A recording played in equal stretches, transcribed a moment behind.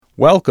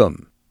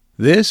Welcome.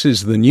 This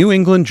is the New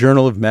England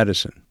Journal of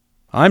Medicine.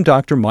 I'm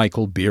Dr.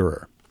 Michael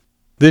Beerer.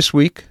 This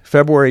week,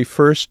 February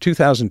 1st,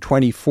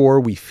 2024,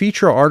 we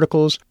feature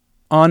articles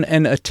on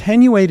an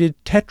attenuated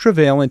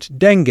tetravalent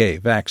dengue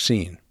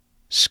vaccine,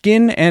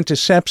 skin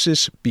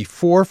antisepsis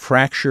before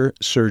fracture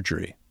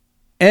surgery,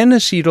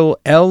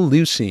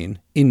 N-acetyl-l-leucine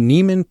in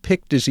Niemann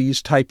pick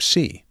disease type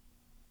C,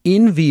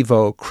 in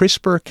vivo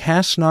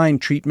CRISPR-Cas9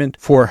 treatment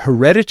for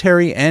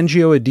hereditary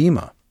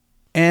angioedema,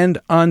 and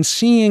on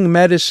seeing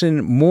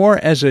medicine more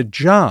as a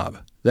job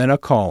than a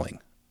calling.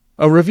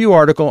 A review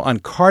article on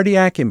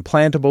cardiac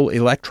implantable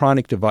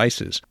electronic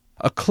devices,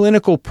 a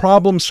clinical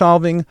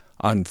problem-solving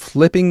on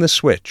flipping the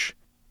switch,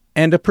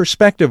 and a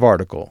perspective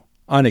article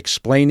on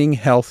explaining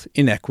health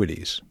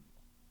inequities.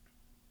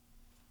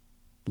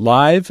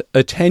 Live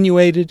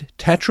attenuated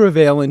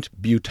tetravalent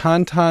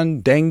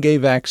Butantan dengue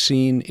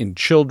vaccine in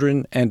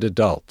children and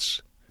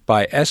adults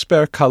by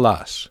Esper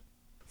Calas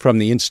from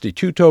the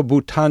Instituto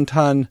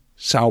Butantan,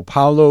 Sao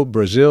Paulo,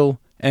 Brazil,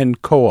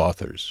 and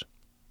co-authors.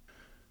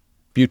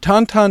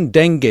 Butantan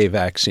dengue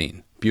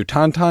vaccine,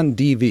 Butantan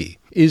DV,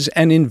 is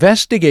an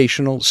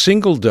investigational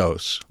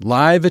single-dose,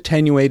 live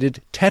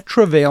attenuated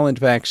tetravalent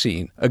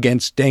vaccine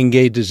against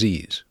dengue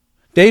disease.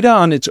 Data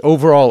on its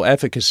overall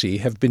efficacy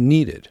have been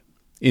needed.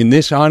 In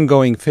this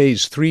ongoing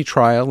Phase 3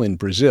 trial in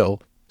Brazil,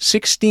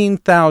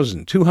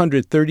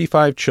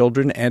 16,235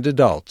 children and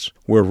adults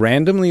were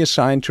randomly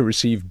assigned to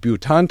receive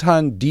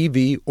Butantan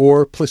DV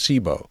or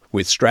placebo,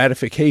 with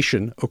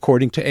stratification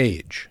according to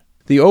age.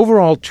 The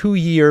overall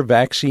 2-year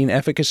vaccine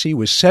efficacy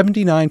was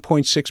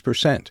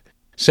 79.6%,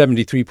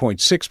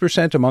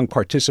 73.6% among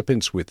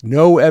participants with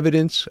no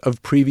evidence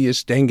of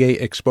previous dengue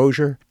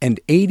exposure, and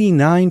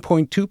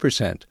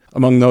 89.2%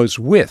 among those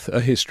with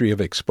a history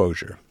of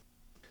exposure.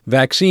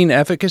 Vaccine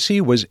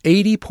efficacy was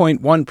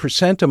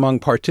 80.1% among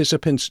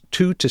participants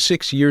 2 to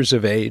 6 years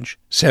of age,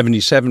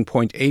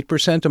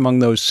 77.8% among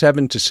those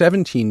 7 to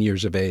 17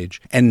 years of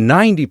age, and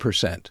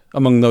 90%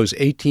 among those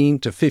 18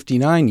 to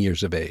 59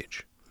 years of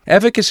age.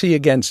 Efficacy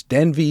against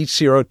dengue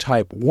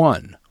serotype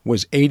 1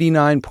 was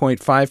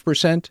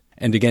 89.5%,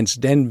 and against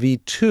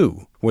dengue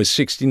 2 was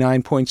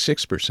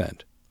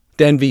 69.6%.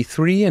 dengue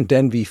 3 and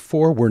dengue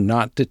 4 were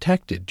not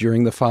detected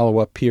during the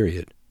follow-up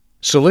period.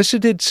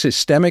 Solicited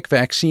systemic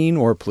vaccine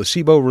or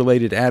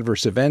placebo-related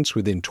adverse events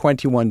within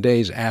 21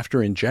 days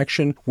after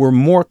injection were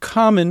more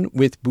common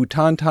with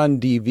Butantan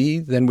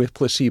DV than with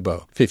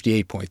placebo,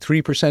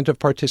 58.3% of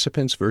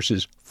participants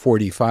versus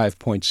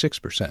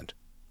 45.6%.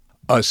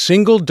 A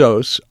single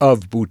dose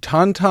of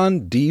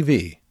Butantan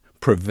DV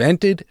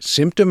prevented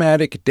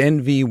symptomatic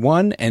dengue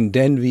 1 and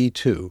dengue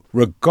 2,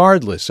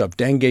 regardless of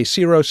dengue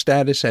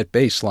serostatus at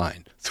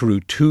baseline, through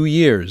 2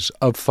 years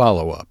of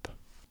follow-up.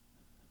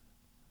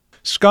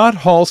 Scott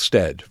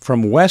Halstead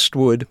from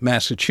Westwood,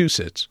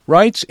 Massachusetts,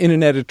 writes in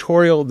an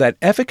editorial that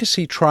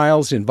efficacy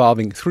trials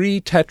involving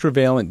 3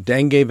 tetravalent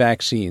dengue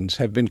vaccines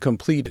have been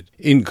completed,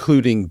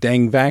 including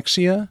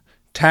Dengvaxia,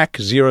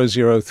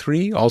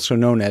 TAC-003, also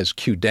known as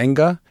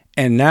Qdenga,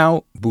 and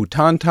now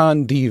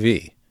Butantan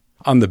DV,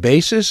 on the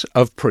basis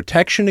of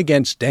protection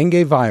against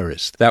dengue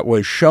virus that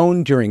was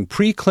shown during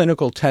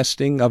preclinical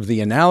testing of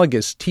the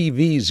analogous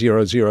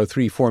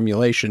TV-003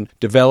 formulation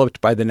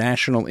developed by the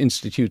National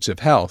Institutes of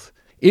Health.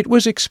 It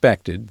was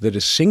expected that a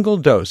single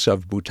dose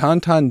of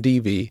Butantan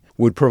DV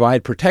would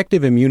provide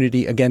protective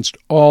immunity against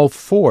all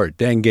 4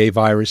 dengue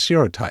virus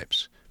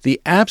serotypes.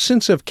 The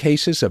absence of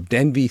cases of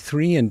dengue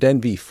 3 and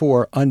dengue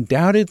 4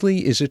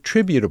 undoubtedly is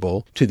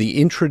attributable to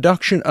the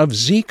introduction of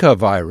Zika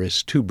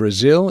virus to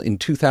Brazil in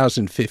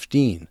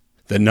 2015.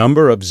 The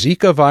number of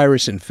Zika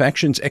virus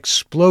infections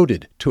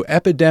exploded to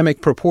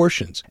epidemic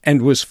proportions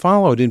and was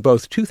followed in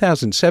both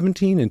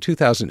 2017 and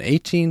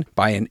 2018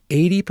 by an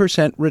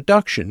 80%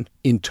 reduction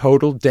in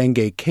total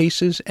dengue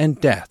cases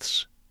and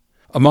deaths.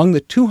 Among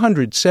the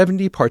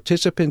 270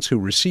 participants who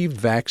received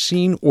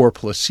vaccine or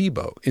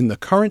placebo in the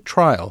current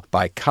trial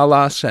by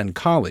Calas and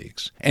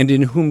colleagues, and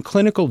in whom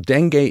clinical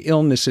dengue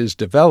illnesses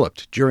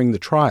developed during the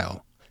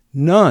trial,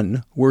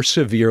 none were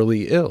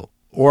severely ill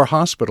or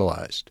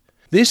hospitalized.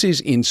 This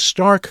is in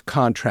stark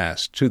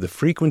contrast to the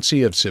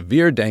frequency of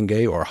severe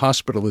dengue or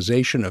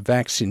hospitalization of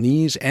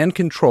vaccinees and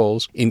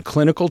controls in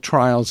clinical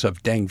trials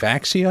of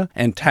Dengvaxia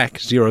and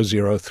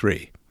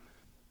TAC-003.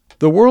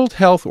 The World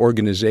Health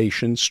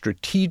Organization's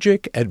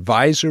Strategic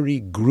Advisory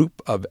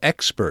Group of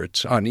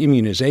Experts on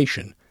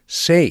Immunization,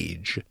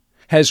 SAGE,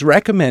 has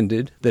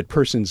recommended that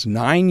persons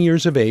 9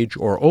 years of age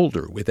or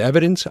older with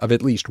evidence of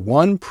at least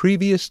 1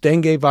 previous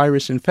dengue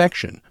virus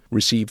infection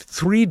receive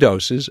 3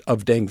 doses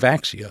of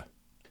Dengvaxia.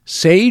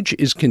 SAGE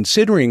is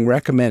considering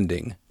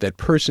recommending that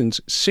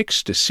persons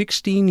 6 to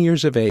 16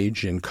 years of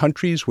age in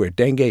countries where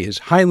dengue is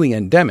highly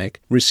endemic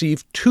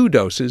receive 2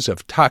 doses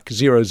of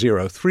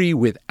TAC-003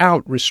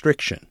 without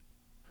restriction.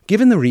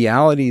 Given the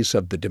realities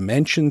of the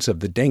dimensions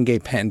of the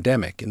dengue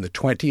pandemic in the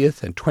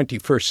 20th and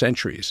 21st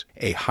centuries,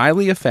 a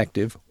highly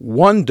effective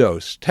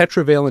 1-dose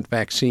tetravalent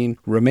vaccine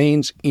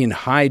remains in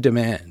high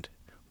demand.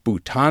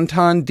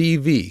 Butantan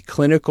DV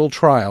clinical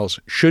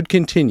trials should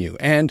continue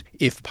and,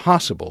 if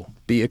possible,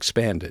 be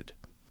expanded.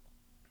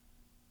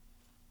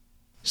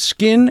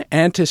 Skin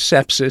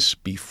antisepsis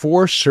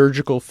before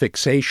surgical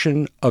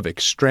fixation of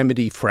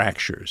extremity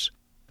fractures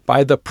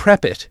by the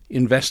PREPIT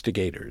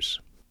investigators.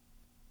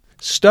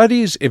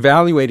 Studies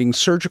evaluating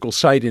surgical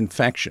site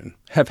infection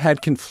have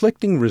had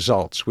conflicting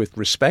results with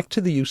respect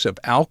to the use of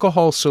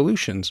alcohol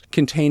solutions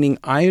containing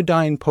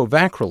iodine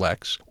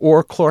povacrolex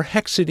or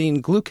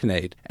chlorhexidine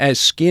gluconate as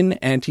skin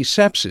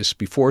antisepsis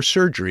before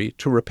surgery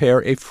to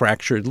repair a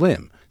fractured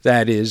limb,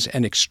 that is,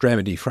 an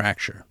extremity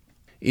fracture.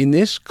 In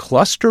this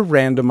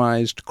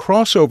cluster-randomized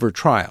crossover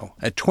trial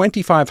at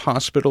 25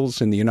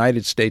 hospitals in the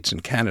United States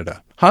and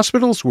Canada,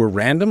 hospitals were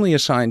randomly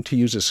assigned to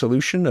use a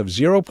solution of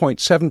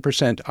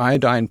 0.7%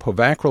 iodine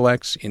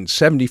povacrolex in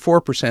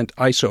 74%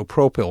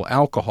 isopropyl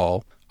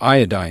alcohol,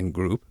 iodine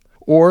group,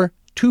 or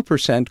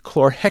 2%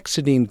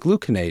 chlorhexidine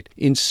gluconate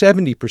in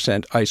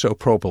 70%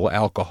 isopropyl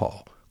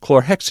alcohol,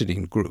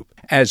 chlorhexidine group,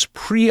 as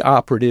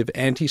preoperative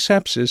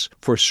antisepsis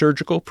for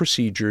surgical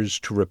procedures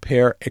to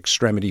repair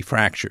extremity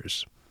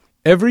fractures.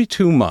 Every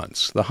 2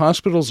 months, the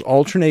hospitals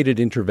alternated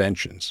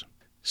interventions.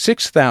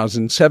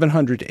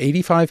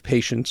 6,785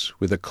 patients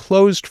with a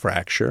closed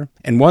fracture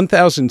and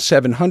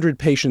 1,700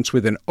 patients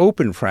with an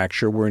open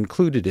fracture were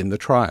included in the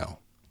trial.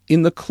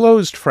 In the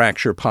closed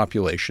fracture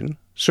population,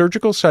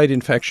 surgical site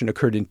infection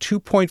occurred in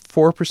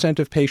 2.4%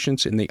 of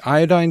patients in the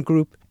iodine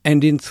group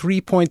and in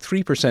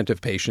 3.3%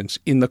 of patients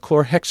in the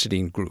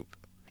chlorhexidine group.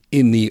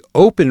 In the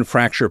open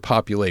fracture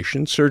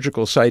population,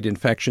 surgical site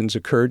infections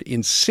occurred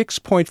in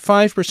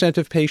 6.5%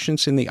 of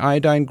patients in the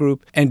iodine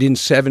group and in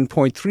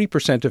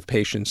 7.3% of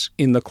patients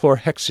in the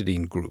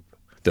chlorhexidine group.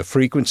 The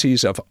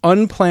frequencies of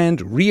unplanned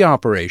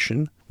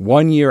reoperation,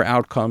 1-year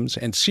outcomes,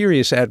 and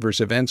serious adverse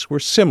events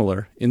were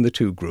similar in the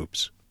two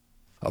groups.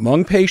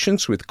 Among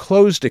patients with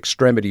closed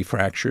extremity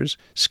fractures,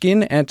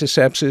 skin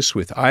antisepsis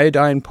with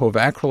iodine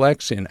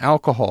povacrolex in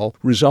alcohol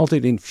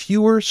resulted in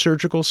fewer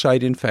surgical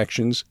site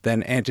infections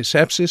than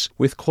antisepsis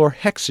with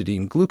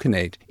chlorhexidine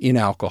gluconate in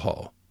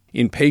alcohol.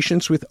 In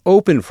patients with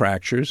open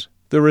fractures,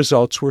 the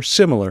results were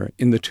similar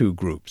in the two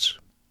groups.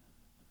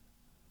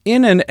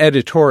 In an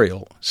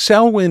editorial,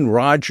 Selwyn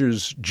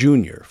Rogers,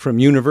 Jr. from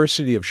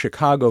University of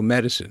Chicago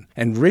Medicine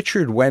and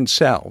Richard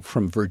Wenzel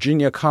from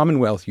Virginia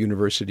Commonwealth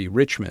University,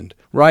 Richmond,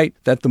 write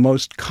that the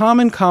most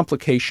common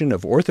complication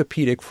of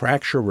orthopedic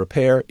fracture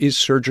repair is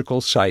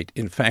surgical site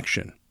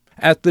infection.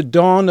 At the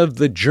dawn of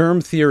the germ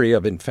theory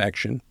of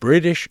infection,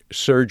 British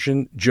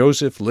surgeon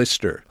Joseph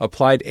Lister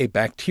applied a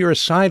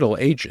bactericidal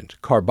agent,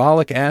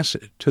 carbolic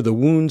acid, to the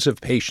wounds of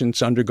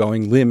patients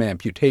undergoing limb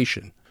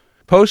amputation.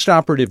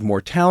 Postoperative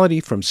mortality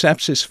from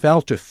sepsis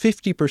fell to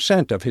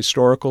 50% of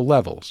historical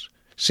levels.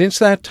 Since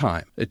that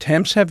time,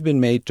 attempts have been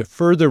made to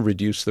further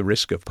reduce the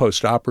risk of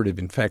postoperative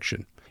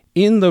infection.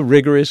 In the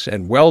rigorous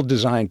and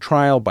well-designed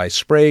trial by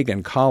Sprague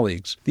and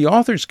colleagues, the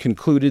authors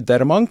concluded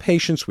that among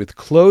patients with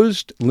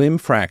closed limb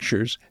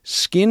fractures,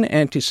 skin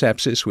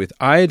antisepsis with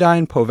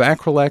iodine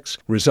povacrolex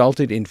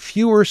resulted in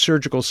fewer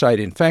surgical site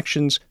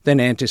infections than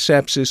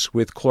antisepsis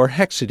with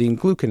chlorhexidine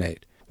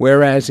gluconate,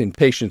 whereas in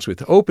patients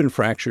with open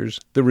fractures,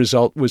 the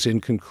result was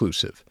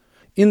inconclusive.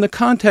 In the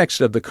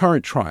context of the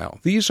current trial,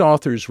 these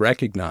authors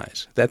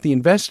recognize that the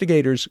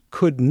investigators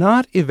could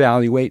not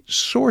evaluate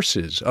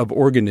sources of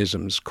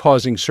organisms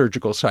causing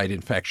surgical site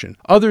infection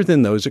other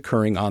than those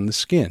occurring on the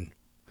skin.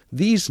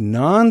 These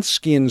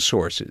non-skin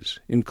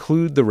sources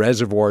include the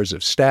reservoirs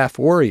of Staph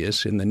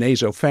aureus in the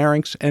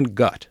nasopharynx and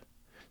gut.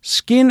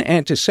 Skin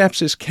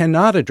antisepsis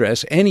cannot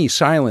address any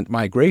silent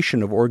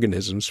migration of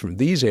organisms from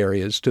these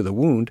areas to the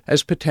wound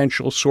as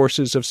potential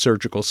sources of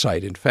surgical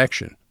site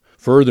infection.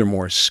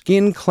 Furthermore,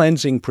 skin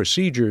cleansing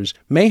procedures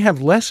may have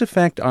less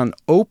effect on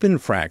open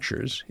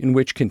fractures in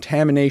which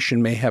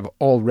contamination may have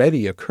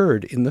already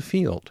occurred in the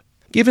field.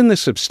 Given the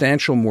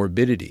substantial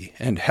morbidity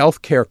and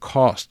healthcare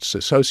costs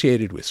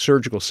associated with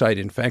surgical site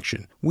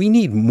infection, we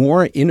need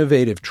more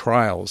innovative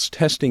trials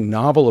testing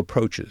novel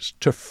approaches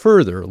to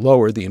further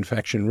lower the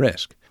infection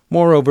risk.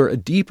 Moreover, a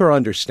deeper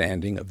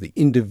understanding of the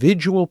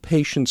individual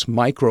patient's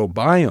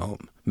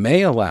microbiome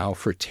may allow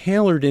for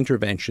tailored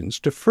interventions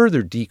to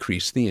further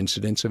decrease the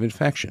incidence of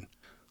infection.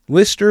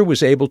 Lister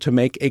was able to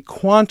make a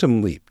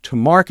quantum leap to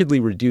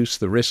markedly reduce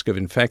the risk of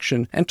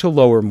infection and to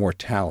lower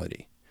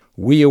mortality.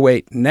 We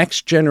await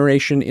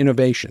next-generation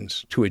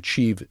innovations to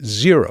achieve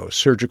zero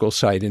surgical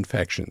site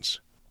infections.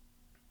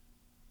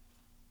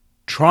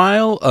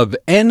 Trial of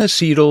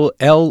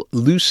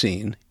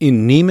N-acetyl-l-leucine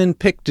in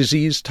Niemann-Pick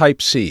disease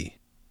type C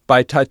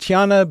by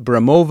Tatiana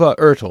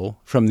Bramova-Ertel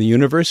from the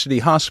University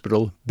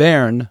Hospital,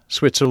 Bern,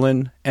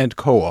 Switzerland, and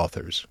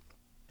co-authors.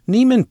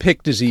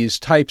 Niemann-Pick disease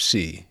type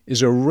C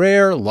is a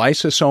rare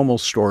lysosomal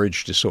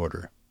storage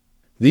disorder.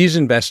 These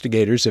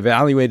investigators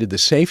evaluated the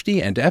safety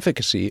and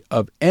efficacy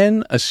of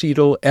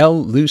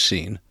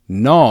N-acetyl-l-leucine,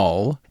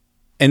 NAL,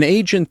 an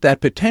agent that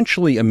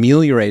potentially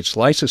ameliorates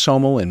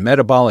lysosomal and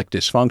metabolic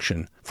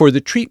dysfunction, for the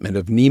treatment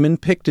of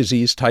Niemann-Pick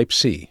disease type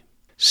C.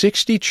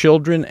 60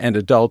 children and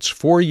adults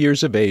 4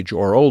 years of age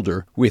or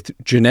older with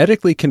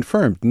genetically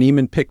confirmed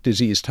Niemann-Pick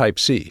disease type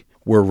C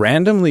were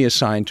randomly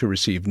assigned to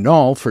receive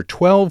NEJM for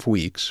 12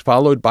 weeks,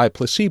 followed by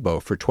placebo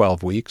for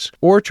 12 weeks,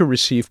 or to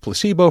receive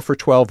placebo for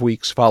 12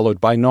 weeks,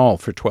 followed by NEJM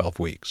for 12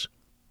 weeks.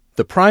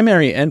 The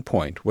primary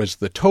endpoint was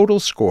the total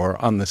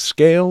score on the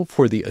Scale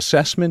for the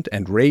Assessment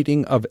and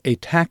Rating of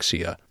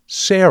Ataxia,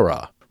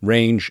 SARA,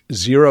 range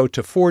 0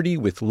 to 40,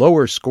 with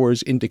lower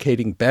scores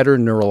indicating better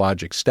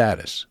neurologic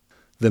status.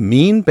 The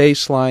mean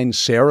baseline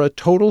SARA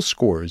total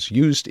scores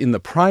used in the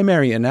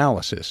primary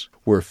analysis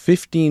were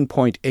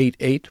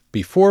 15.88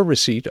 before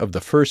receipt of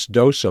the first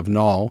dose of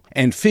NEJM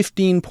and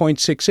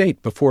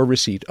 15.68 before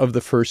receipt of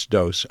the first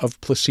dose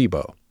of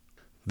placebo.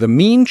 The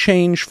mean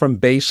change from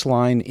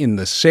baseline in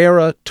the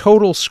SARA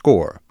total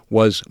score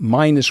was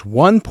minus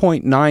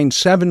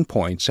 1.97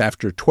 points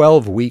after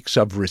 12 weeks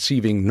of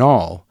receiving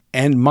NEJM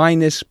and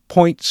minus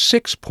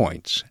 0.6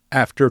 points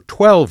after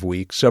 12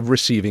 weeks of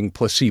receiving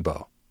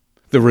placebo.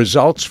 The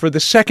results for the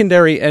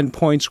secondary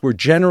endpoints were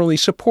generally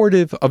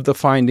supportive of the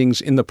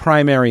findings in the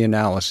primary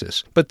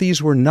analysis, but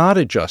these were not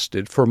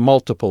adjusted for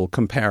multiple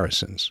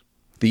comparisons.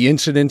 The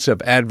incidence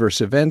of adverse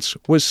events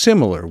was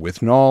similar with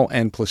NEJM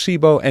and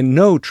placebo, and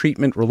no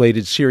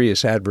treatment-related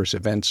serious adverse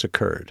events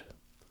occurred.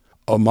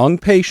 Among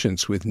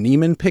patients with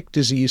Niemann-Pick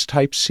disease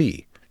type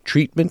C,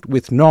 treatment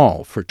with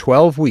NEJM for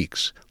 12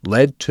 weeks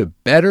led to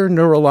better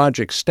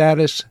neurologic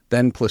status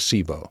than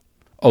placebo.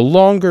 A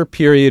longer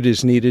period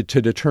is needed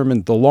to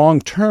determine the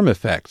long-term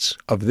effects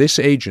of this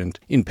agent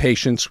in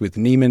patients with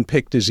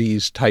Niemann-Pick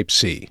disease type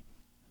C.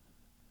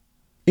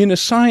 In a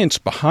Science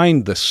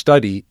Behind the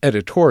Study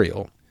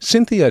editorial,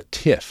 Cynthia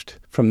Tift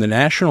from the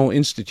National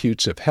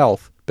Institutes of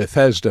Health,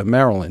 Bethesda,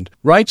 Maryland,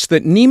 writes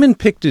that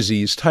Niemann-Pick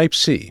disease type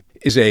C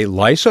is a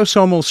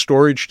lysosomal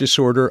storage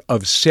disorder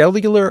of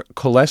cellular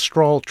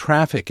cholesterol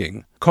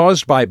trafficking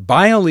caused by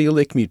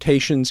biallelic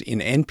mutations in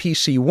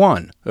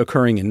NPC1,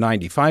 occurring in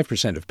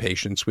 95% of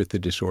patients with the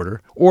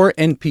disorder, or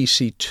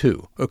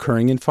NPC2,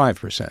 occurring in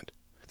 5%.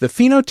 The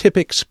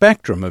phenotypic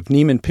spectrum of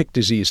Niemann-Pick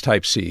disease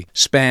type C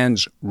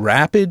spans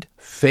rapid,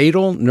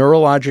 fatal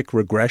neurologic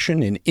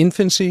regression in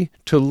infancy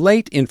to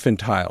late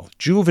infantile,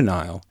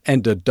 juvenile,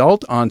 and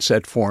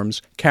adult-onset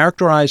forms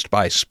characterized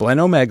by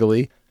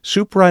splenomegaly,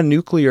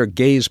 supranuclear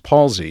gaze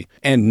palsy,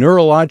 and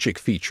neurologic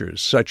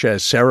features such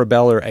as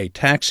cerebellar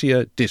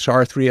ataxia,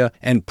 dysarthria,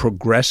 and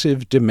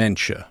progressive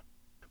dementia.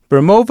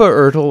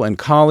 Bermova-Ertel and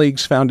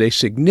colleagues found a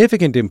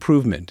significant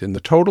improvement in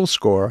the total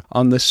score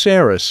on the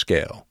SARA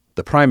scale,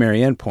 the primary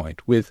endpoint,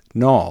 with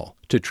NEJM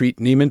to treat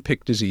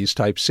Niemann-Pick disease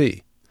type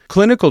C.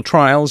 Clinical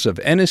trials of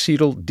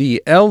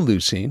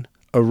N-acetyl-l-leucine,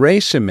 a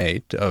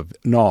racemate of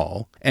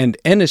NEJM, and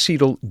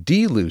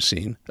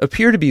N-acetyl-l-leucine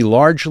appear to be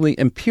largely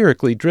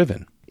empirically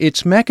driven.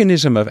 Its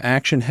mechanism of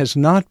action has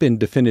not been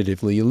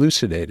definitively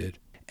elucidated.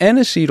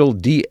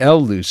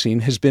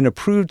 N-acetyl-l-leucine has been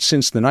approved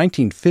since the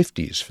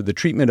 1950s for the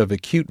treatment of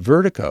acute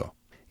vertigo.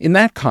 In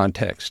that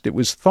context, it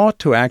was thought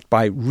to act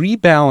by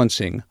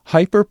rebalancing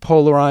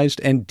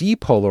hyperpolarized and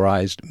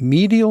depolarized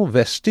medial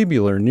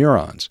vestibular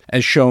neurons,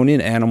 as shown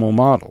in animal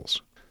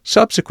models.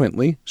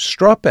 Subsequently,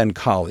 Strupp and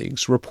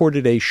colleagues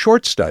reported a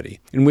short study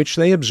in which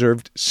they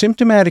observed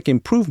symptomatic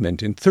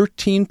improvement in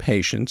 13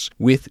 patients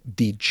with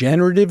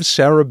degenerative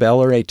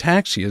cerebellar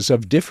ataxias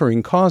of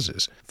differing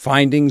causes,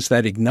 findings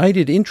that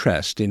ignited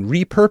interest in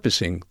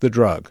repurposing the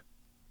drug.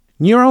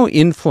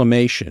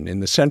 Neuroinflammation in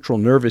the central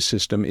nervous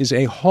system is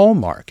a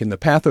hallmark in the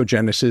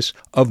pathogenesis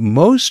of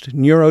most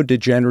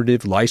neurodegenerative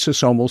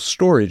lysosomal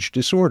storage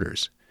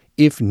disorders.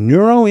 If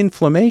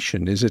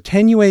neuroinflammation is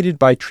attenuated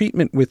by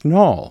treatment with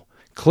NEJM,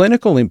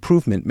 clinical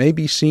improvement may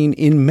be seen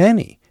in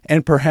many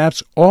and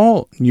perhaps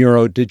all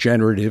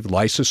neurodegenerative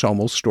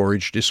lysosomal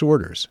storage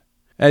disorders.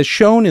 As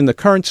shown in the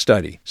current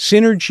study,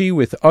 synergy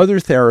with other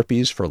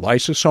therapies for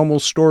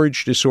lysosomal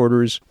storage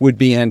disorders would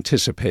be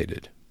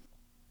anticipated.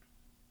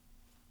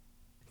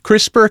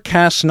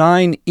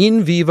 CRISPR-Cas9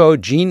 in vivo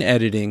gene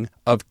editing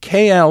of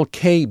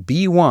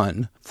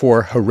KLKB1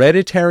 for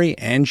hereditary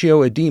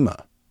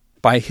angioedema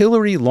by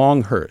Hilary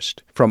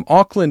Longhurst from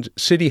Auckland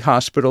City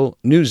Hospital,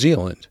 New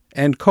Zealand,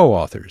 and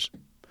co-authors.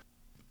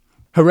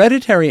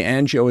 Hereditary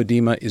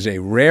angioedema is a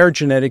rare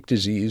genetic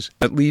disease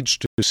that leads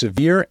to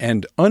severe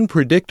and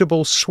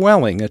unpredictable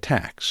swelling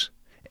attacks.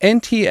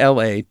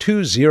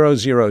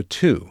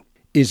 NTLA-2002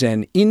 is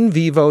an in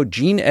vivo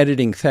gene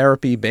editing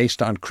therapy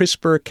based on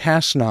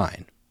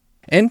CRISPR-Cas9.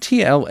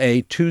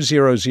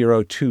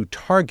 NTLA-2002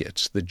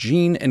 targets the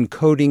gene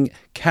encoding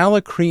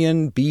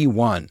kallikrein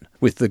B1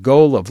 with the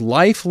goal of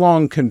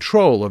lifelong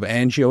control of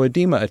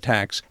angioedema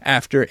attacks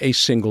after a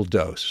single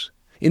dose.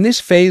 In this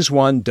Phase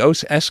 1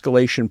 dose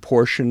escalation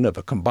portion of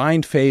a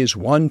combined Phase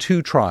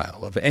 1-2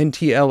 trial of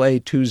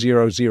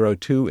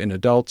NTLA-2002 in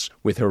adults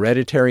with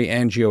hereditary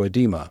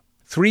angioedema,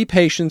 3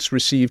 patients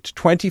received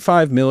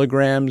 25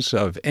 milligrams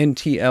of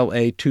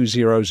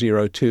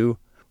NTLA-2002,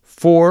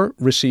 4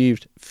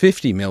 received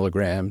 50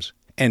 milligrams,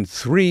 and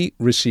 3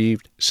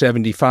 received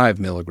 75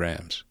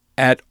 milligrams.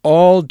 At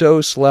all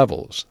dose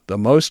levels, the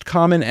most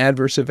common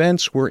adverse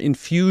events were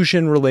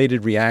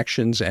infusion-related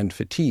reactions and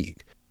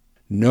fatigue.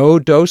 no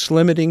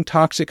dose-limiting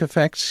toxic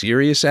effects,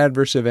 serious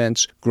adverse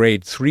events,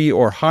 grade 3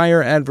 or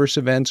higher adverse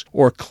events,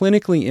 or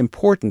clinically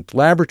important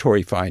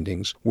laboratory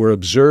findings were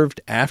observed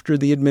after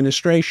the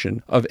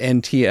administration of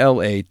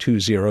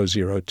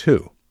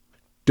NTLA-2002.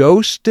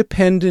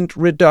 Dose-dependent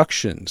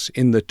reductions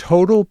in the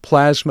total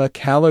plasma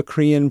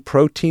kallikrein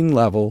protein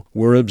level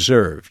were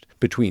observed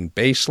between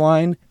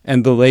baseline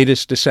and the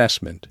latest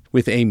assessment,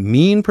 with a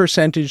mean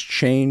percentage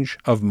change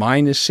of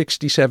minus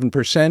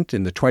 67%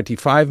 in the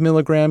 25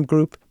 milligram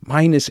group,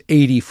 minus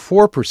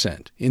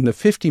 84% in the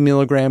 50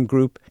 milligram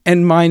group,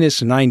 and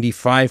minus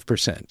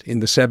 95% in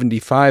the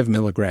 75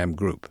 milligram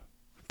group.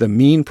 The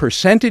mean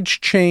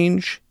percentage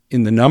change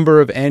in the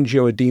number of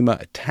angioedema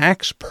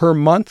attacks per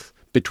month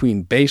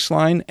between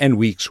baseline and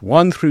weeks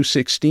 1 through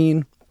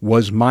 16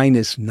 was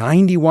minus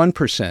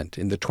 91%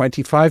 in the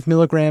 25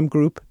 milligram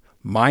group,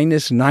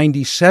 minus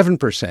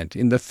 97%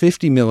 in the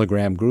 50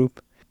 milligram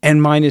group,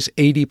 and minus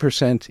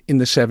 80% in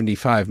the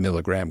 75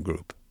 milligram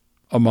group.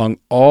 Among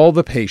all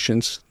the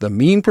patients, the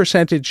mean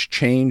percentage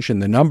change in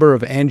the number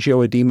of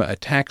angioedema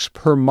attacks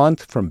per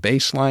month from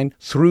baseline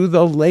through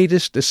the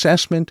latest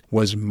assessment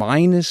was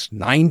minus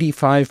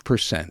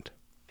 95%.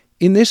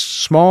 In this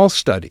small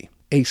study,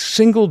 a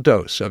single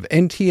dose of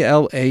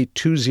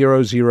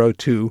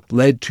NTLA-2002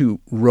 led to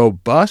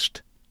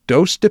robust,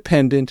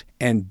 dose-dependent,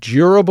 and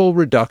durable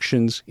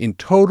reductions in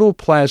total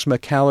plasma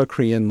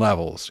kallikrein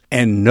levels,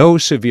 and no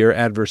severe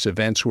adverse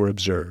events were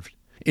observed.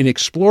 In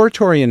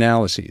exploratory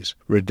analyses,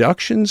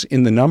 reductions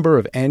in the number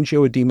of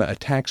angioedema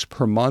attacks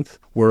per month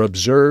were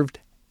observed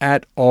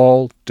at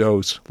all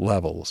dose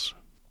levels.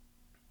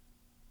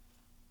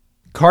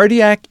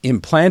 Cardiac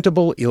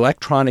implantable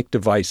electronic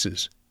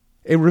devices.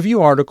 A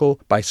review article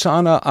by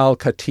Sana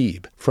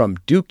Al-Khatib from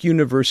Duke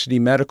University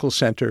Medical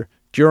Center,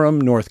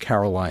 Durham, North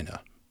Carolina.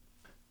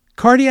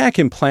 Cardiac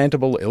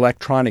implantable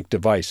electronic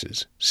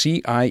devices,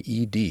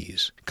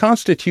 CIEDs,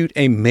 constitute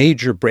a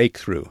major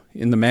breakthrough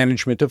in the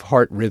management of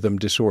heart rhythm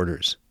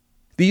disorders.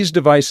 These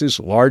devices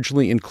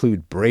largely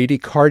include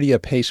bradycardia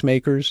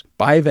pacemakers,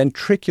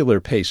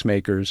 biventricular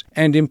pacemakers,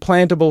 and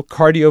implantable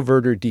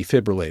cardioverter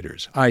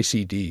defibrillators,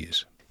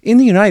 ICDs. In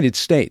the United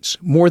States,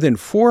 more than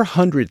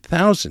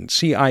 400,000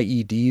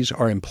 CIEDs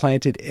are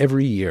implanted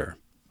every year.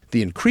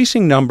 The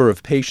increasing number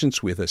of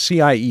patients with a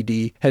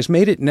CIED has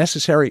made it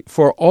necessary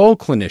for all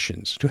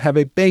clinicians to have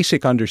a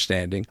basic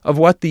understanding of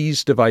what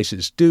these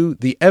devices do,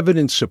 the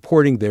evidence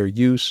supporting their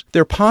use,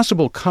 their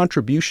possible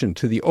contribution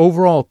to the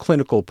overall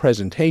clinical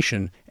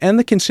presentation, and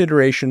the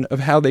consideration of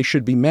how they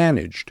should be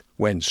managed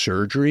when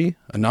surgery,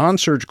 a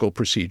non-surgical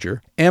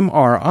procedure,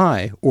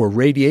 MRI, or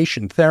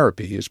radiation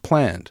therapy is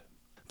planned.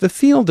 The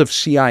field of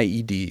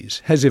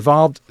CIEDs has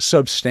evolved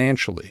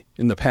substantially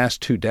in the past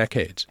 2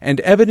 decades, and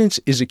evidence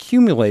is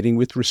accumulating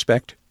with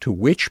respect to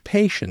which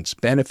patients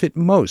benefit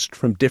most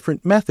from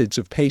different methods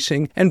of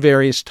pacing and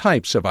various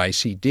types of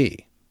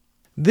ICD.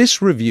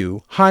 This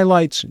review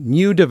highlights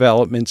new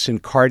developments in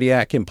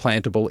cardiac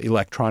implantable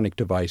electronic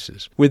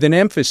devices, with an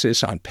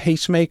emphasis on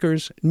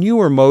pacemakers,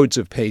 newer modes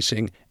of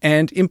pacing,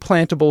 and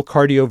implantable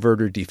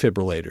cardioverter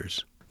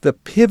defibrillators. The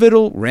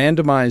pivotal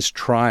randomized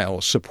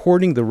trials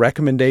supporting the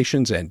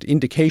recommendations and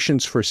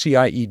indications for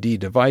CIED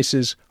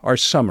devices are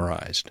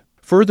summarized.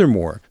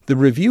 Furthermore, the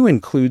review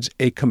includes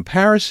a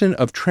comparison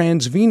of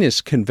transvenous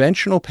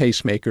conventional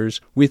pacemakers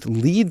with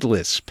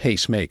leadless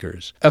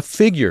pacemakers, a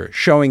figure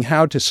showing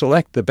how to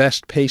select the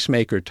best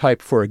pacemaker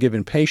type for a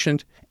given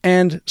patient,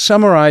 and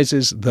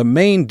summarizes the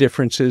main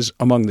differences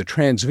among the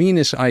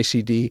transvenous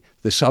ICD,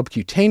 the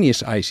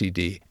subcutaneous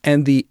ICD,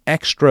 and the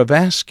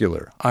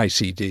extravascular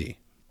ICD.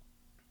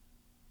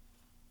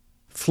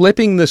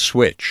 Flipping the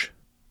Switch,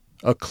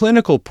 a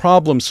clinical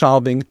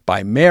problem-solving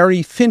by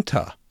Mary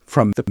Finta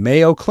from the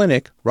Mayo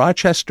Clinic,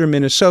 Rochester,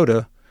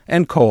 Minnesota,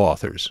 and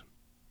co-authors.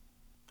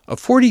 A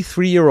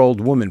 43-year-old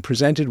woman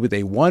presented with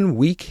a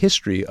 1-week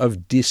history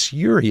of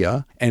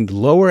dysuria and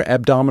lower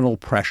abdominal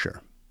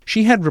pressure.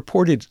 She had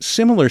reported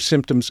similar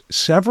symptoms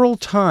several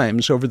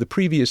times over the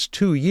previous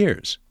 2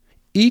 years.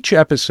 Each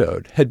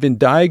episode had been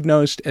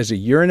diagnosed as a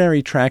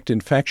urinary tract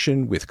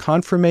infection with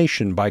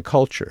confirmation by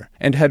culture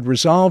and had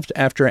resolved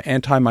after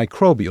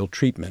antimicrobial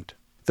treatment.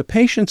 The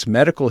patient's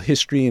medical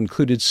history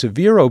included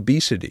severe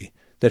obesity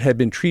that had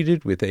been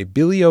treated with a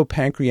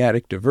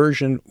biliopancreatic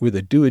diversion with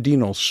a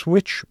duodenal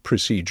switch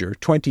procedure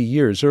 20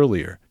 years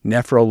earlier,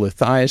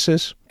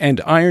 nephrolithiasis, and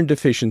iron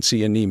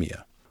deficiency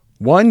anemia.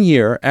 1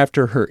 year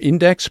after her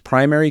index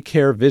primary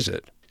care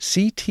visit,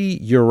 CT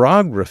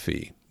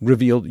urography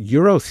revealed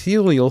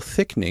urothelial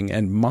thickening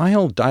and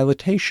mild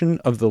dilatation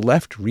of the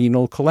left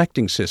renal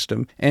collecting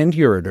system and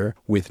ureter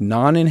with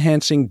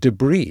non-enhancing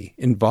debris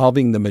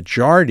involving the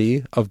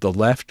majority of the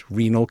left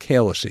renal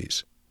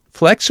calyces.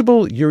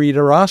 Flexible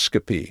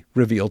ureteroscopy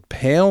revealed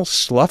pale,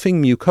 sloughing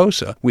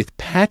mucosa with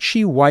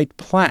patchy white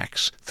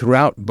plaques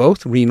throughout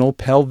both renal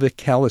pelvic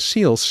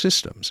calyceal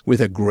systems,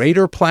 with a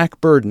greater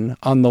plaque burden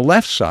on the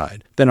left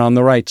side than on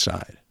the right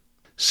side.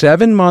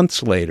 7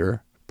 months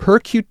later,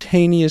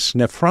 percutaneous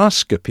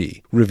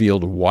nephroscopy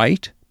revealed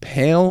white,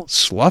 pale,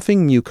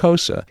 sloughing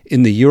mucosa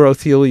in the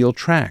urothelial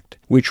tract,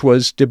 which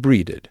was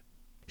debrided.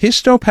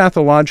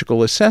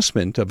 Histopathological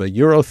assessment of a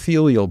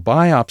urothelial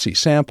biopsy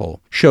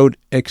sample showed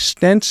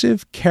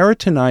extensive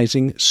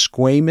keratinizing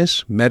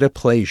squamous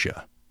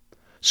metaplasia.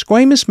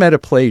 Squamous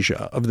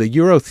metaplasia of the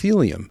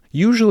urothelium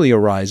usually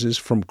arises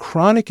from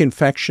chronic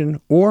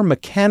infection or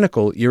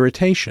mechanical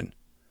irritation.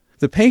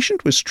 The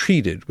patient was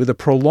treated with a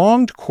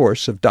prolonged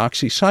course of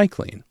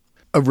doxycycline.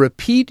 A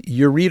repeat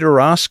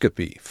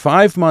ureteroscopy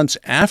 5 months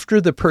after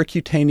the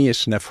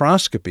percutaneous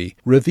nephroscopy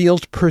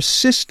revealed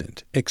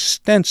persistent,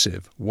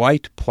 extensive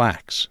white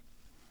plaques.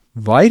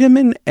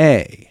 Vitamin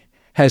A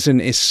has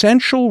an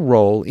essential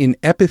role in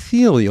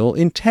epithelial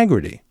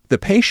integrity. The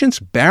patient's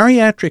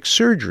bariatric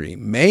surgery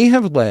may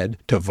have led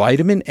to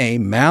vitamin A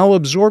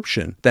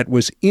malabsorption that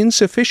was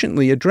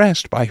insufficiently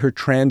addressed by her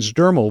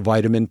transdermal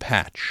vitamin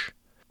patch.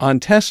 On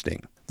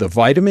testing, the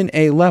vitamin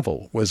A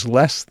level was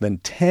less than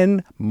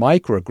 10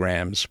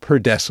 micrograms per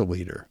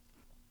deciliter.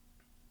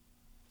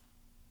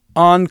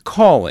 On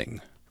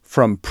calling,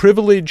 from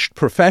privileged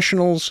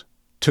professionals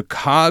to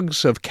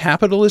cogs of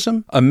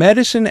capitalism, a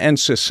Medicine and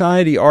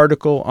Society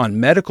article on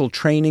medical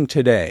training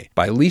today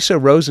by Lisa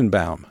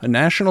Rosenbaum, a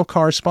national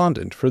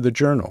correspondent for the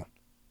Journal.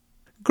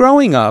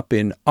 Growing up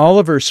in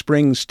Oliver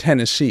Springs,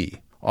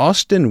 Tennessee,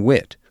 Austin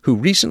Witt, who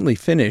recently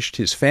finished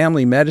his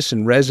family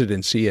medicine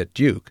residency at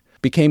Duke,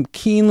 became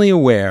keenly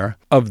aware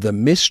of the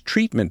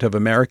mistreatment of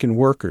American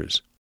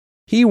workers.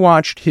 He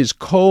watched his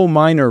coal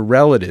miner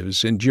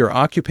relatives endure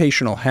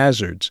occupational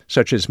hazards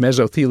such as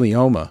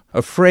mesothelioma,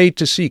 afraid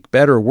to seek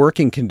better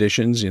working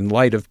conditions in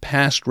light of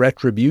past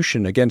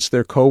retribution against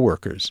their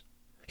co-workers.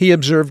 He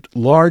observed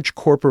large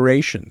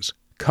corporations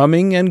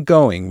coming and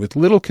going with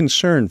little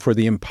concern for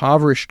the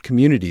impoverished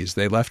communities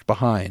they left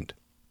behind.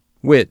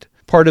 Witt,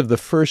 part of the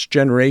first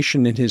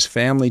generation in his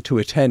family to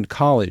attend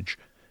college,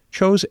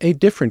 chose a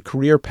different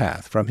career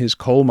path from his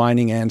coal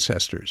mining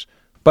ancestors,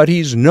 but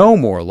he's no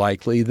more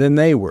likely than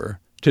they were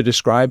to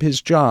describe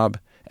his job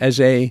as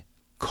a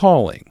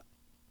calling.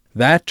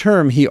 That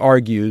term, he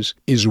argues,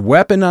 is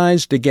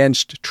weaponized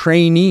against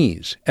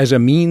trainees as a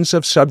means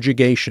of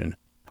subjugation,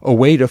 a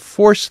way to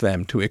force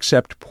them to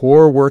accept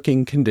poor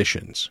working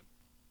conditions.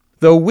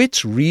 Though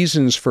Witt's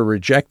reasons for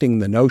rejecting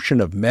the notion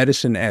of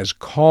medicine as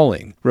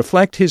calling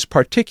reflect his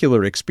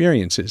particular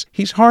experiences,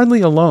 he's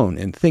hardly alone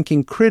in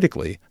thinking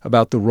critically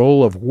about the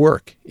role of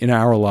work in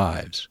our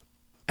lives.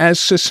 As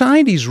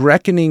society's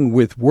reckoning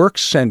with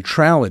work's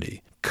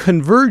centrality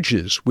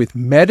converges with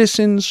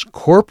medicine's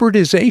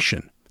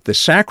corporatization, the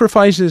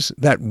sacrifices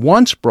that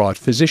once brought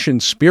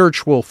physicians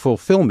spiritual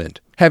fulfillment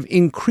have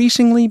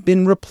increasingly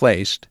been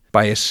replaced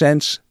by a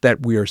sense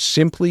that we are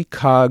simply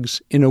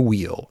cogs in a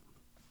wheel.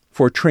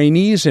 For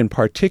trainees in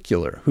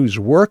particular, whose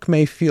work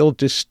may feel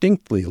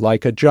distinctly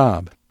like a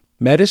job,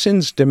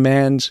 medicine's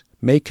demands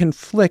may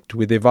conflict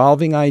with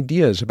evolving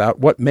ideas about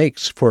what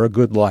makes for a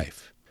good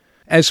life.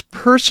 As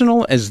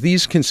personal as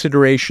these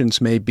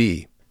considerations may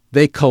be,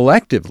 they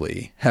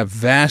collectively have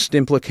vast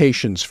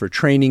implications for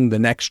training the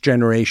next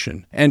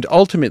generation and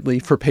ultimately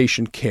for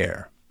patient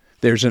care.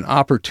 There's an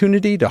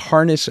opportunity to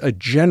harness a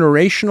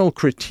generational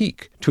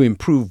critique to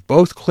improve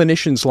both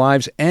clinicians'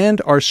 lives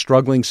and our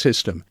struggling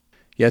system.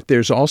 Yet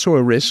there's also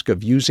a risk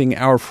of using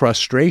our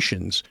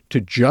frustrations to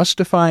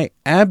justify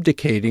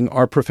abdicating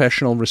our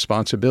professional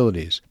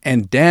responsibilities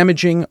and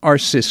damaging our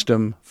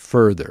system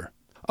further.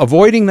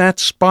 Avoiding that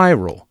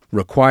spiral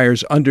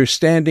requires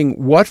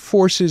understanding what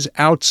forces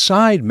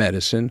outside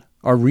medicine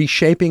are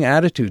reshaping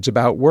attitudes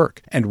about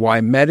work and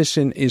why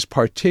medicine is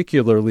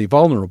particularly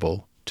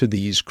vulnerable to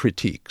these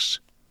critiques.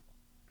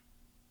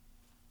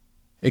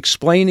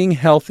 Explaining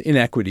health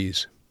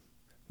inequities.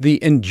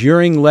 The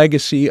enduring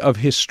legacy of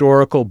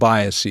historical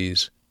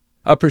biases.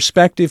 A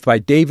perspective by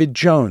David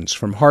Jones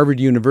from Harvard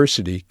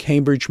University,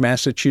 Cambridge,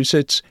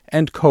 Massachusetts,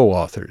 and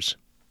co-authors.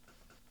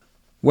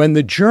 When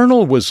the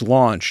journal was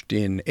launched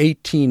in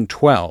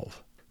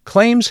 1812,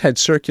 claims had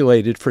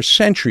circulated for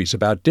centuries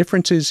about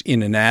differences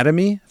in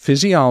anatomy,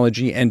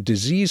 physiology, and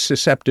disease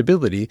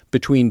susceptibility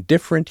between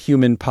different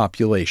human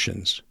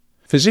populations.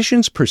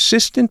 Physicians'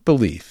 persistent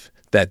belief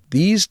that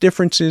these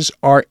differences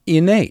are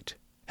innate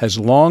has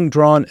long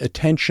drawn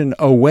attention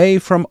away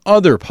from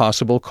other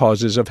possible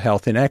causes of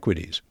health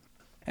inequities.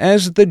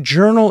 As the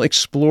journal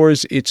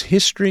explores its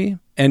history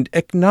and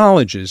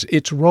acknowledges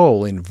its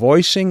role in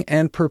voicing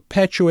and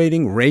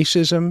perpetuating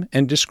racism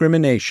and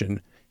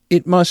discrimination,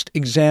 it must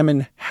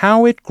examine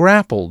how it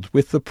grappled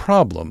with the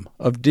problem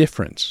of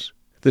difference.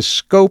 The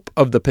scope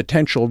of the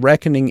potential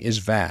reckoning is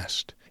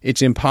vast.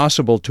 It's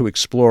impossible to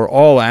explore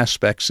all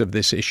aspects of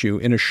this issue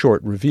in a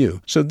short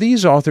review, so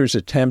these authors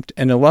attempt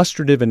an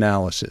illustrative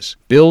analysis,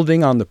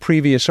 building on the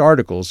previous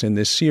articles in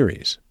this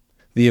series.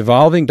 The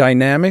evolving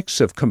dynamics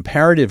of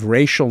comparative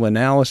racial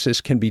analysis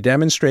can be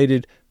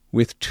demonstrated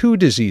with two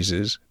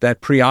diseases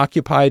that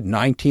preoccupied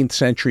 19th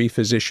century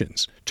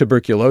physicians: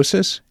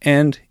 tuberculosis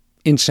and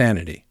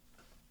insanity.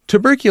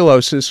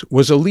 Tuberculosis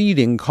was a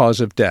leading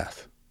cause of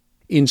death.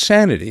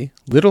 Insanity,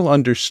 little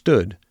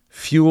understood,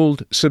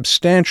 fueled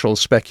substantial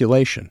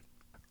speculation.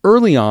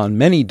 Early on,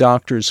 many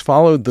doctors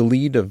followed the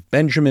lead of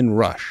Benjamin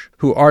Rush,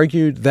 who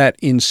argued that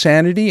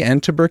insanity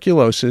and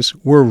tuberculosis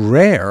were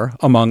rare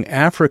among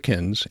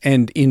Africans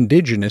and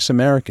indigenous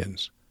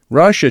Americans.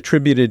 Rush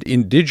attributed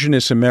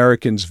indigenous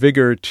Americans'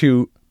 vigor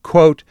to,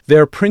 quote,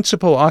 their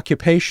principal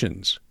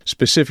occupations,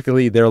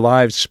 specifically their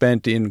lives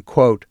spent in,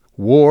 quote,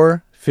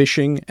 war,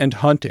 fishing, and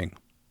hunting.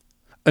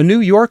 A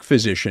New York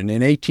physician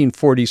in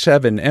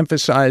 1847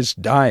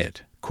 emphasized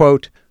diet,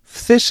 quote,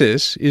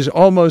 phthisis is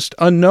almost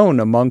unknown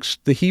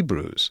amongst the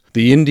Hebrews,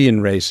 the Indian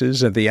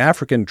races, and the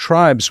African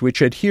tribes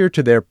which adhere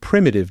to their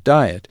primitive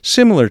diet,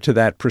 similar to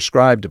that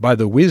prescribed by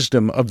the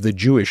wisdom of the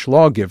Jewish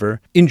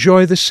lawgiver,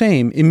 enjoy the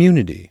same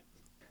immunity.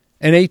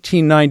 An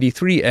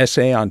 1893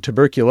 essay on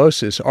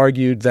tuberculosis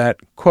argued that,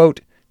 quote,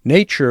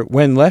 nature,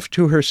 when left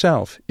to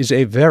herself, is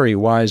a very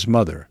wise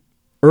mother.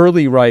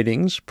 Early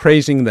writings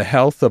praising the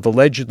health of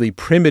allegedly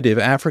primitive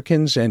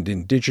Africans and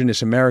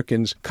indigenous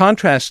Americans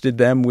contrasted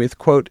them with,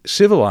 quote,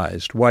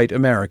 civilized white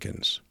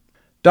Americans.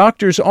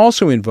 Doctors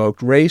also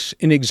invoked race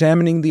in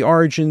examining the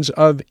origins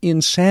of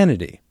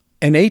insanity.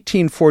 An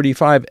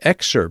 1845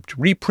 excerpt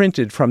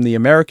reprinted from the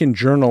American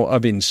Journal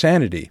of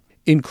Insanity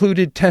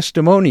included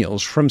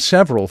testimonials from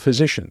several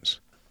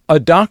physicians. A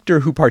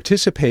doctor who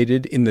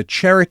participated in the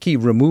Cherokee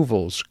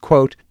removals,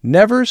 quote,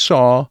 never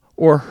saw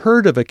or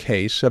heard of a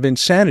case of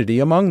insanity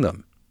among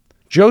them.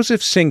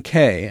 Joseph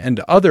Cinquet and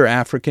other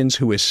Africans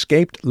who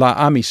escaped La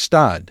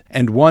Amistad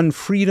and won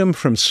freedom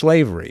from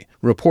slavery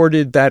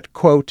reported that,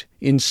 quote,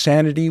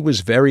 insanity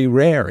was very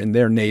rare in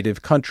their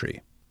native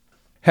country.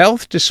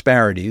 Health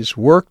disparities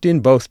worked in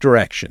both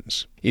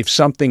directions. If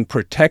something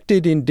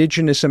protected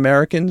indigenous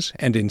Americans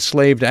and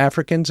enslaved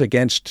Africans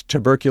against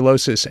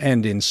tuberculosis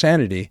and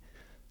insanity,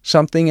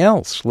 something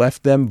else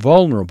left them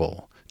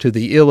vulnerable to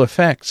the ill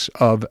effects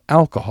of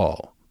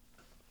alcohol.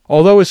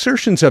 Although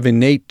assertions of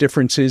innate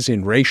differences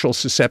in racial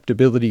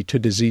susceptibility to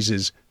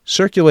diseases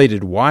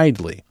circulated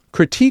widely,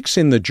 critiques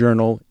in the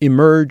journal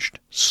emerged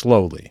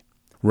slowly.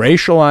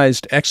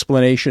 Racialized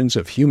explanations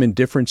of human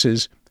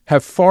differences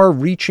have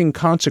far-reaching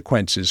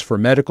consequences for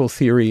medical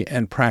theory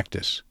and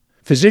practice.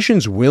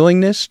 Physicians'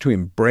 willingness to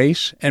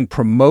embrace and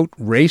promote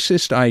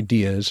racist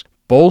ideas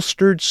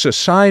bolstered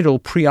societal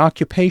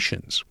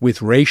preoccupations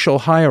with racial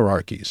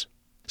hierarchies.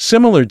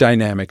 Similar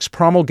dynamics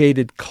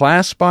promulgated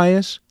class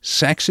bias,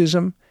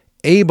 sexism,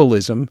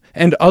 ableism,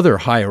 and other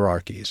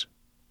hierarchies.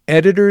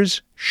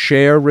 Editors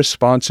share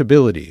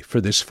responsibility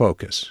for this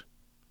focus.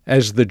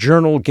 As the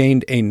journal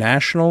gained a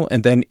national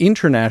and then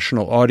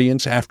international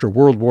audience after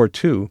World War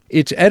II,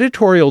 its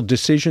editorial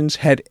decisions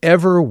had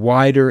ever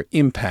wider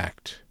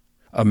impact.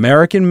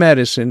 American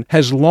medicine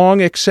has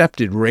long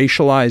accepted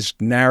racialized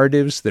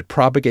narratives that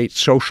propagate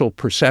social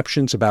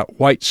perceptions about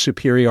white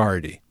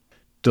superiority.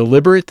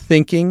 Deliberate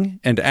thinking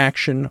and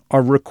action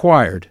are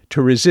required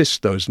to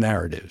resist those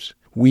narratives.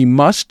 We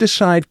must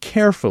decide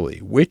carefully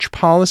which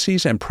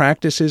policies and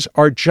practices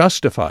are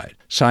justified,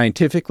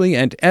 scientifically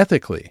and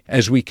ethically,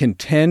 as we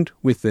contend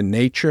with the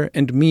nature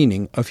and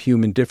meaning of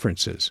human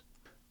differences.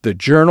 The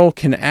journal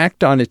can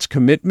act on its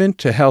commitment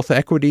to health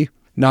equity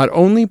not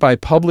only by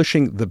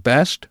publishing the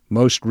best,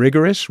 most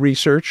rigorous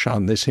research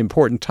on this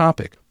important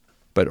topic,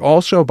 but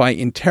also by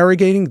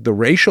interrogating the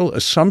racial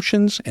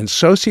assumptions and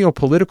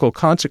socio-political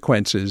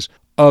consequences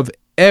of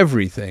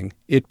everything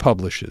it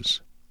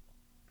publishes.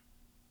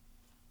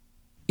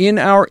 In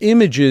our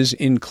images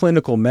in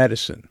clinical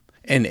medicine,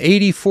 an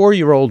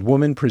 84-year-old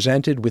woman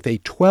presented with a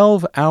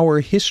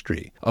 12-hour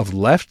history of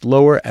left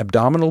lower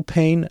abdominal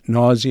pain,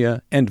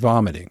 nausea, and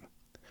vomiting.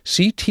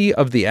 CT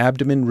of the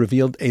abdomen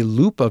revealed a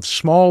loop of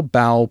small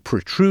bowel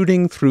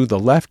protruding through the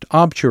left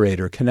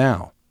obturator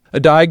canal. A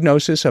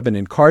diagnosis of an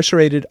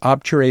incarcerated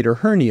obturator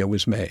hernia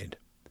was made.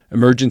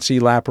 Emergency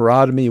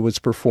laparotomy was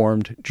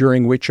performed,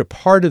 during which a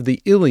part of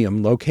the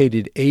ileum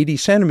located 80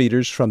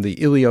 centimeters from the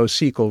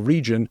ileocecal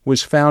region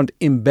was found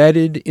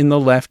embedded in the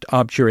left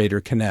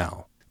obturator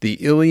canal. The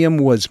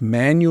ileum was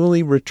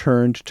manually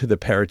returned to the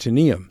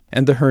peritoneum,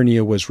 and the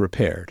hernia was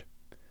repaired.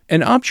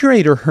 An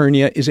obturator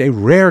hernia is a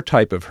rare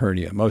type of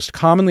hernia, most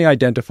commonly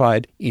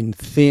identified in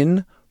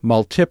thin,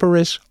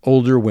 multiparous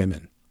older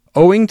women.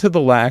 Owing to the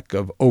lack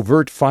of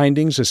overt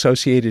findings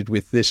associated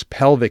with this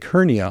pelvic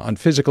hernia on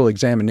physical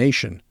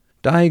examination,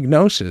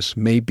 diagnosis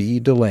may be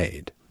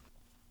delayed.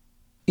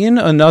 In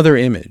another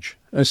image,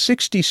 a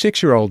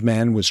 66-year-old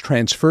man was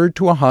transferred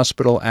to a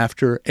hospital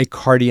after a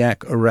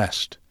cardiac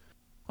arrest.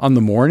 On the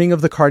morning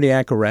of the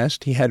cardiac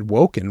arrest, he had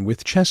woken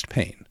with chest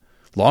pain,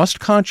 lost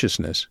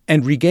consciousness,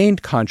 and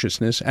regained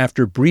consciousness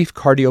after brief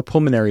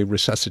cardiopulmonary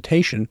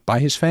resuscitation by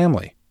his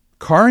family.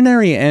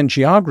 Coronary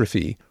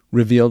angiography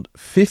revealed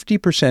 50%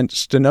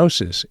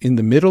 stenosis in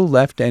the middle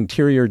left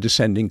anterior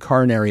descending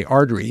coronary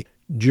artery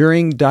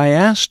during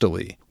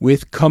diastole,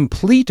 with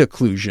complete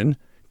occlusion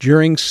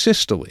during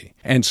systole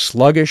and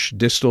sluggish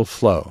distal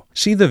flow.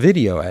 See the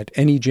video at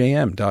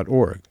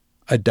NEJM.org.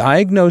 A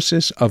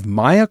diagnosis of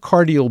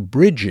myocardial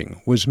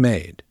bridging was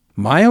made.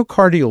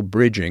 Myocardial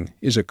bridging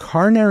is a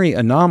coronary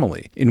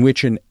anomaly in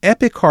which an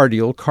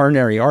epicardial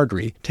coronary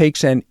artery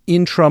takes an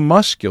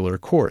intramuscular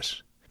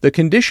course. The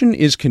condition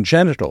is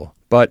congenital,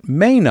 but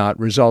may not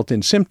result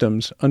in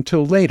symptoms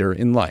until later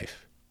in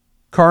life.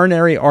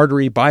 Coronary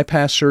artery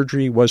bypass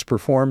surgery was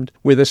performed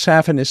with a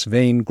saphenous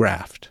vein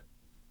graft.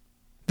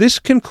 This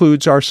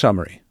concludes our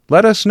summary.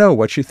 Let us know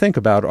what you think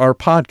about our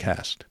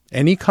podcast.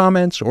 Any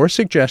comments or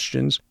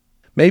suggestions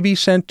may be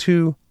sent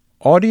to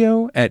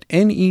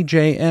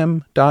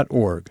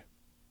audio@nejm.org.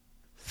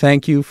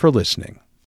 Thank you for listening.